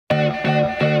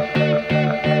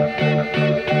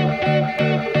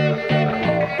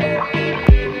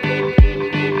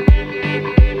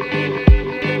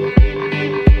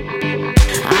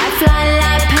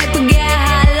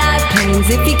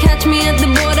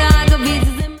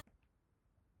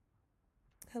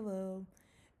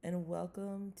and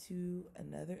welcome to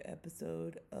another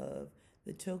episode of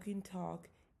the Token Talk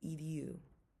EDU.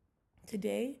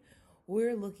 Today,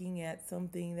 we're looking at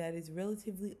something that is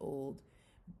relatively old,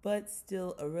 but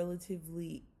still a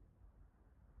relatively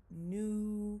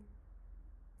new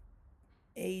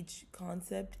age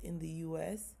concept in the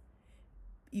US,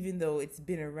 even though it's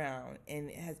been around and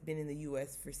it has been in the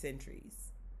US for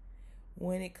centuries.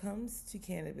 When it comes to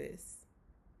cannabis,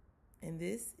 and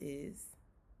this is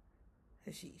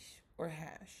hashish or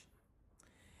hash.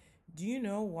 Do you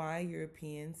know why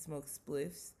Europeans smoke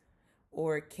spliffs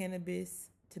or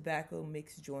cannabis tobacco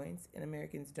mixed joints and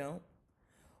Americans don't?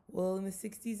 Well, in the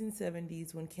 60s and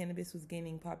 70s, when cannabis was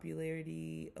gaining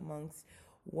popularity amongst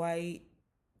white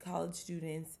college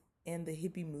students and the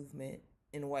hippie movement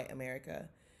in white America,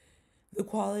 the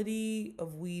quality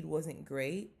of weed wasn't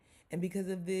great. And because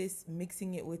of this,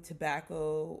 mixing it with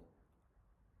tobacco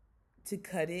to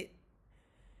cut it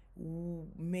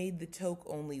made the toke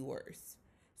only worse.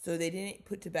 So they didn't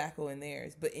put tobacco in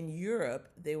theirs. But in Europe,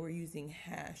 they were using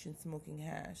hash and smoking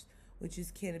hash, which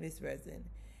is cannabis resin.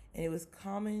 And it was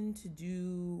common to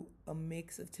do a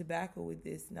mix of tobacco with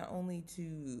this, not only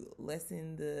to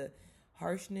lessen the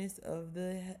harshness of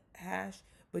the hash,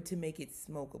 but to make it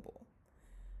smokable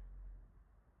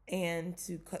and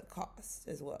to cut costs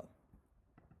as well.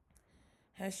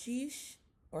 Hashish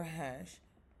or hash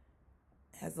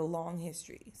has a long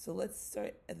history. So let's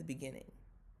start at the beginning.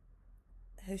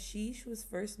 Hashish was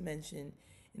first mentioned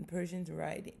in Persian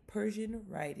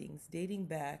writings dating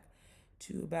back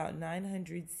to about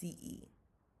 900 CE.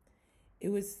 It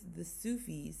was the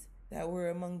Sufis that were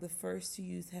among the first to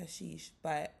use hashish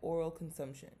by oral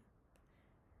consumption.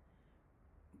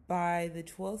 By the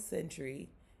 12th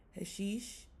century,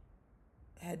 hashish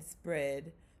had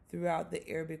spread throughout the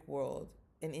Arabic world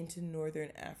and into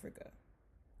northern Africa.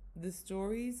 The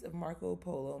stories of Marco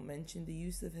Polo mention the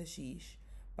use of hashish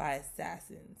by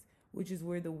assassins, which is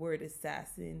where the word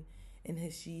assassin and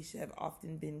hashish have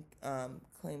often been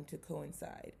claimed to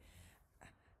coincide.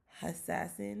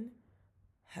 Assassin,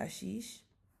 hashish.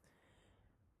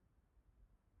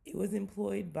 It was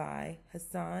employed by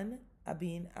Hassan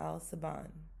ibn al-Sabah.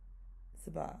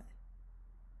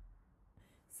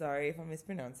 Sorry if I'm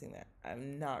mispronouncing that.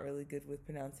 I'm not really good with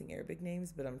pronouncing Arabic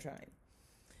names, but I'm trying.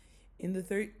 In the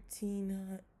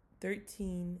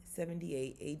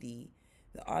 1378 AD,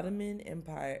 the Ottoman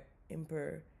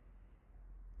Emperor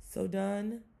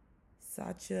Sultan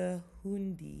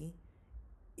Sachahundi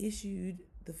issued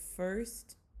the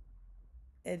first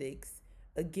edicts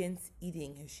against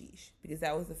eating hashish, because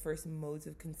that was the first modes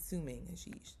of consuming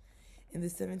hashish. In the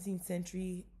 17th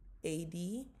century AD,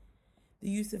 the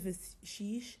use of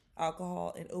hashish,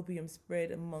 alcohol, and opium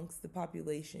spread amongst the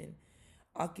population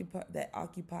that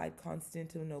occupied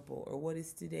Constantinople, or what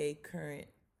is today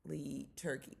currently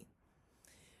Turkey.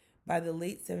 By the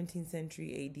late 17th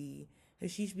century AD,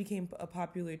 hashish became a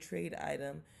popular trade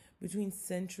item between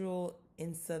Central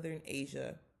and Southern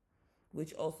Asia,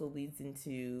 which also leads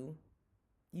into,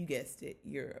 you guessed it,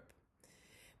 Europe.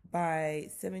 By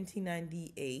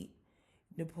 1798,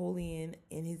 Napoleon,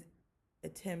 in his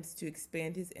attempts to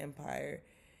expand his empire,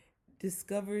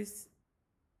 discovers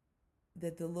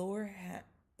that the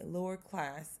lower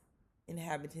class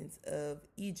inhabitants of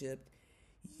Egypt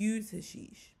use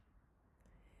hashish.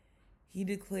 He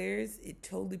declares it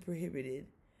totally prohibited,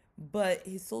 but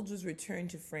his soldiers return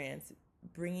to France,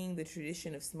 bringing the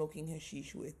tradition of smoking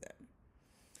hashish with them.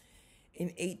 In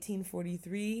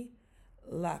 1843,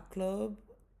 La Club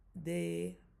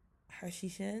des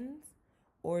Hachishens,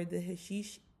 or the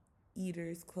Hashish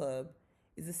Eaters Club,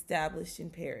 is established in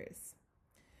Paris.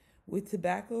 With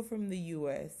tobacco from the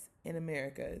US and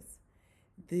Americas,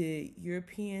 the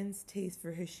Europeans' taste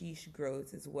for hashish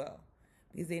grows as well,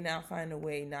 because they now find a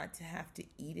way not to have to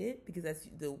eat it, because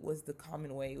was the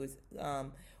common way. It was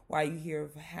why you hear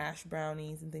of hash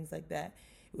brownies and things like that.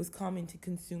 It was common to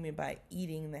consume it by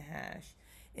eating the hash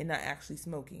and not actually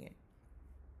smoking it.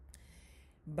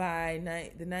 By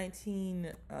the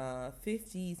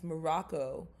 1950s,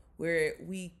 Morocco, where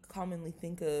we commonly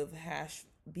think of hash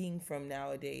being from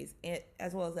nowadays,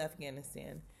 as well as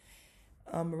Afghanistan,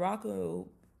 Morocco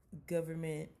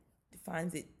government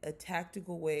finds it a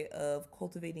tactical way of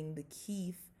cultivating the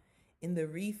keef in the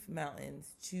Rif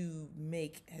Mountains to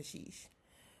make hashish.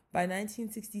 By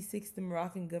 1966, the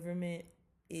Moroccan government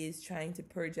is trying to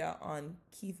purge out on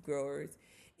keef growers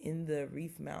in the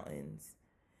Rif Mountains.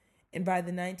 And by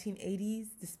the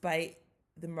 1980s, despite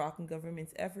the Moroccan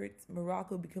government's efforts,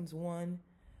 Morocco becomes one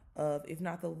of, if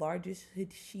not the largest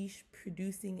hashish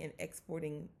producing and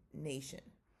exporting nation.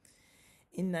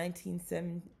 In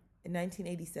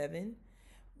 1987,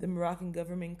 the Moroccan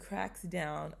government cracks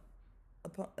down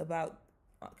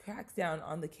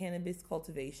on the cannabis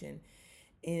cultivation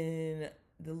in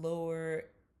the lower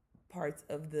parts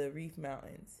of the Rif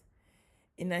Mountains.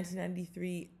 In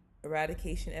 1993,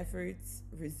 eradication efforts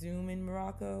resume in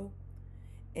Morocco,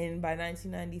 and by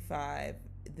 1995,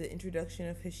 the introduction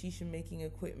of hashish making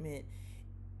equipment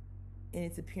in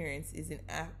its appearance is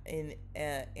in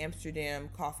Amsterdam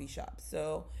coffee shops.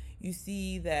 So you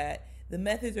see that the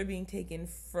methods are being taken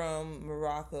from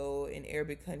Morocco and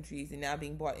Arabic countries and now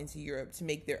being brought into Europe to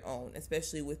make their own,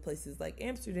 especially with places like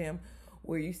Amsterdam,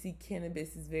 where you see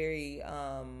cannabis is very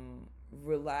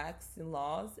relaxed in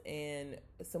laws and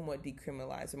somewhat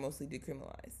decriminalized, or mostly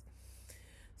decriminalized.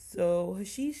 So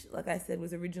hashish, like I said,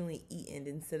 was originally eaten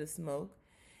instead of smoked,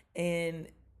 and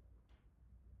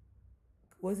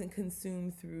wasn't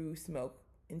consumed through smoke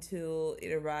until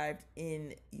it arrived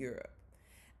in Europe.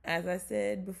 As I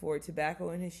said before, tobacco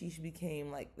and hashish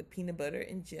became like the peanut butter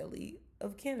and jelly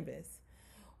of cannabis.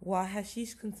 While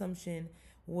hashish consumption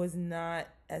was not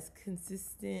as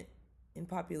consistent in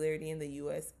popularity in the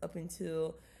US up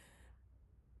until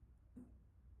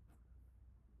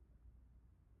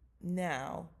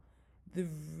now,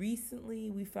 recently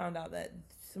we found out that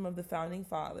some of the founding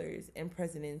fathers and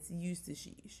presidents used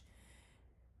hashish.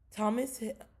 Thomas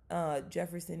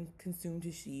Jefferson consumed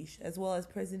hashish, as well as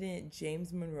President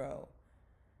James Monroe.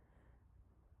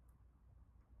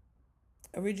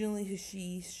 Originally,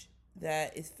 hashish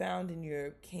that is found in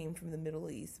Europe came from the Middle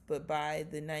East, but by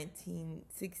the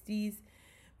 1960s,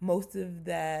 most of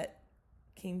that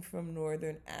came from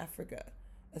northern Africa,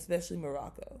 especially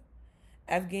Morocco.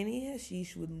 Afghani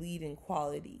hashish would lead in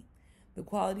quality. The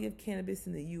quality of cannabis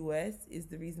in the U.S. is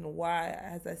the reason why,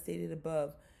 as I stated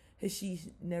above, hashish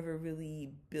never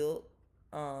really built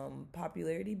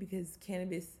popularity, because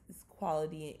cannabis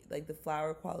quality, like the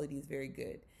flower quality, is very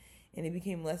good, and it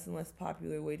became less and less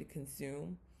popular way to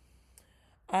consume.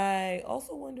 I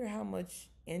also wonder how much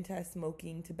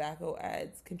anti-smoking tobacco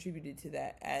ads contributed to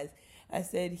that. As I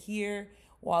said here,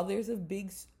 while there's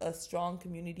a strong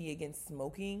community against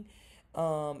smoking,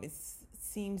 it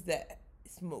seems that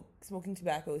smoking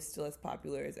tobacco is still as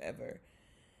popular as ever.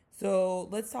 So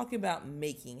let's talk about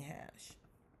making hash.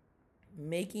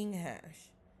 Making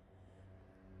hash.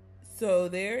 So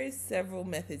there is several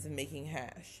methods of making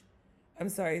hash. I'm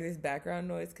sorry, there's background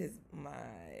noise because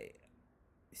my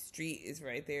street is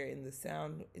right there and the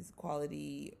sound is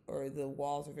quality, or the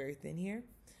walls are very thin here.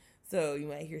 So you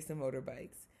might hear some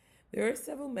motorbikes. There are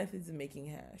several methods of making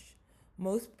hash.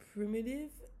 Most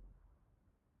primitive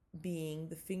being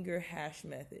the finger hash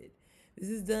method. This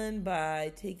is done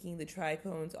by taking the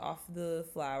trichomes off the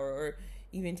flower, or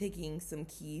even taking some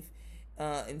keef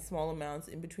in small amounts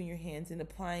in between your hands and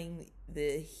applying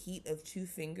the heat of two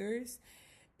fingers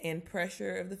and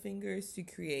pressure of the fingers to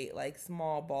create like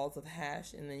small balls of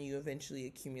hash, and then you eventually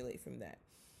accumulate from that.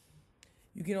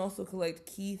 You can also collect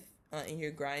keef in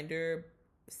your grinder.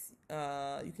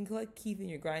 You can collect keef in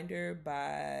your grinder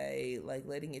by like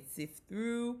letting it sift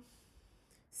through,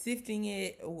 sifting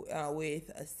it with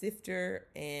a sifter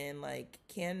and like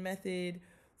can method,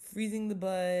 freezing the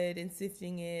bud and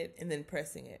sifting it, and then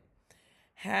pressing it.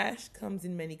 Hash comes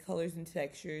in many colors and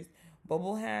textures.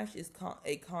 Bubble hash is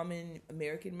a common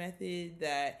American method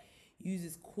that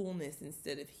uses coolness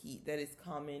instead of heat. That is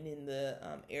common in the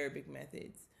Arabic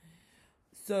methods.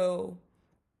 So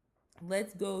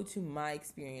let's go to my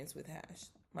experience with hash.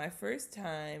 My first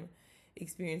time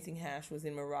experiencing hash was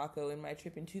in Morocco in my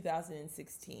trip in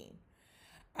 2016.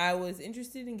 I was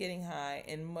interested in getting high,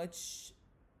 and much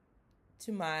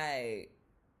to my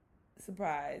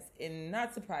surprise, and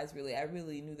not surprise really, I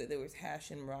really knew that there was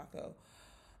hash in Morocco.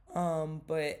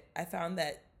 But I found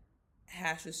that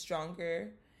hash was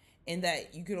stronger, and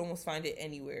that you could almost find it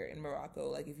anywhere in Morocco,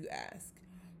 like if you ask,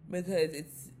 because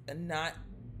it's not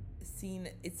seen.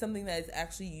 It's something that is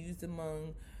actually used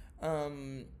among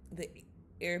the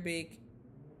Arabic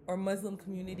or Muslim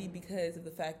community, because of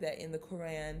the fact that in the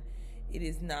Quran it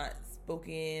is not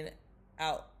spoken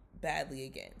out badly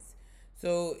against.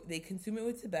 So they consume it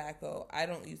with tobacco. I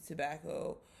don't use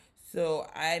tobacco. So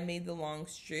I made the long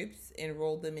strips and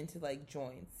rolled them into like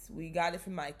joints. We got it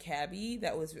from my cabbie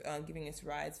that was giving us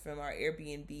rides from our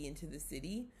Airbnb into the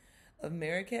city of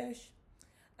Marrakesh.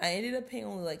 I ended up paying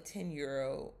only like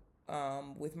 €10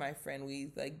 with my friend.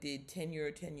 We like did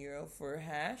 €10 for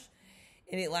hash,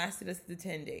 and it lasted us the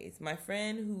 10 days. My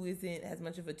friend, who isn't as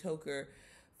much of a toker,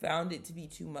 found it to be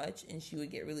too much and she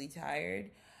would get really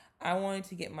tired. I wanted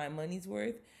to get my money's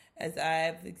worth, as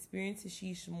I've experienced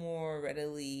hashish more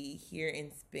readily here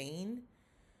in Spain.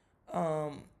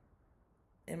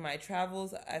 In my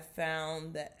travels, I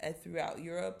found that throughout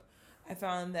Europe, I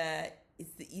found that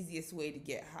it's the easiest way to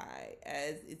get high,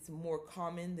 as it's more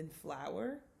common than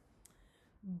flower,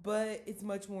 but it's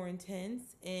much more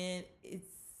intense and it's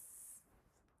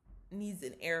needs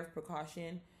an air of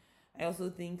precaution. I also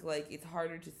think like it's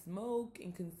harder to smoke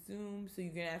and consume, so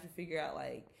you're gonna have to figure out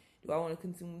like, do I want to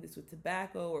consume this with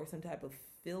tobacco or some type of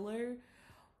filler,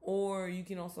 or you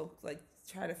can also like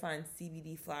try to find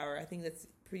CBD flower. I think that's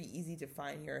pretty easy to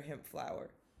find here, hemp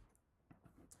flower.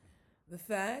 The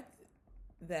fact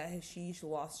that hashish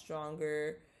lasts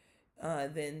stronger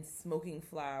than smoking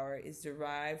flower is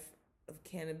derived of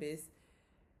cannabis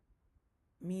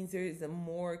means there is a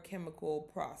more chemical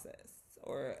process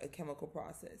or a chemical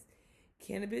process.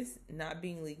 Cannabis not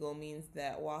being legal means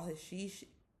that while hashish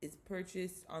is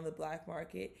purchased on the black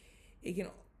market, it can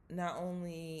not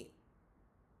only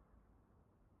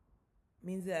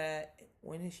means that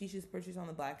when hashish is purchased on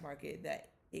the black market, that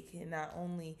it can not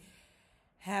only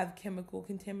have chemical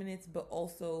contaminants but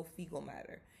also fecal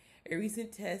matter. A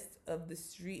recent test of the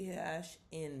street hash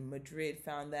in Madrid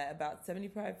found that about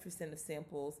 75% of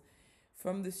samples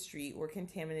from the street were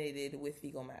contaminated with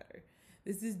fecal matter.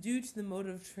 This is due to the mode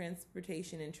of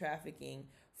transportation and trafficking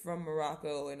from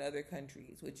Morocco and other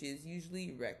countries, which is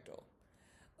usually rectal.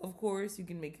 Of course, you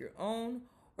can make your own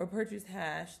or purchase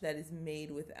hash that is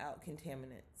made without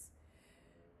contaminants.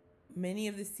 Many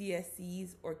of the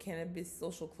CSCs or cannabis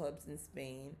social clubs in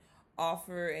Spain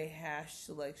offer a hash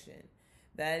selection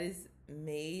that is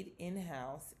made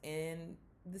in-house, and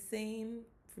the same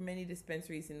for many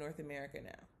dispensaries in North America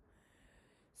now.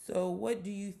 So what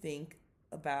do you think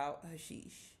about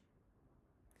hashish?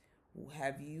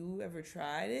 Have you ever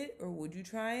tried it, or would you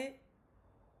try it?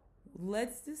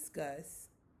 Let's discuss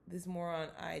this more on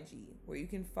IG, where you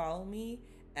can follow me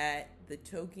at the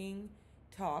Token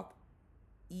Talk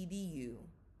EDU,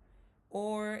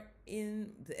 or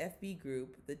in the FB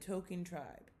group, the Token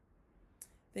Tribe.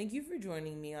 Thank you for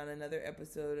joining me on another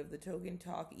episode of the Token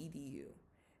Talk EDU,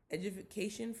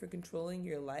 education for controlling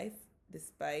your life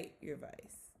despite your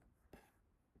vice.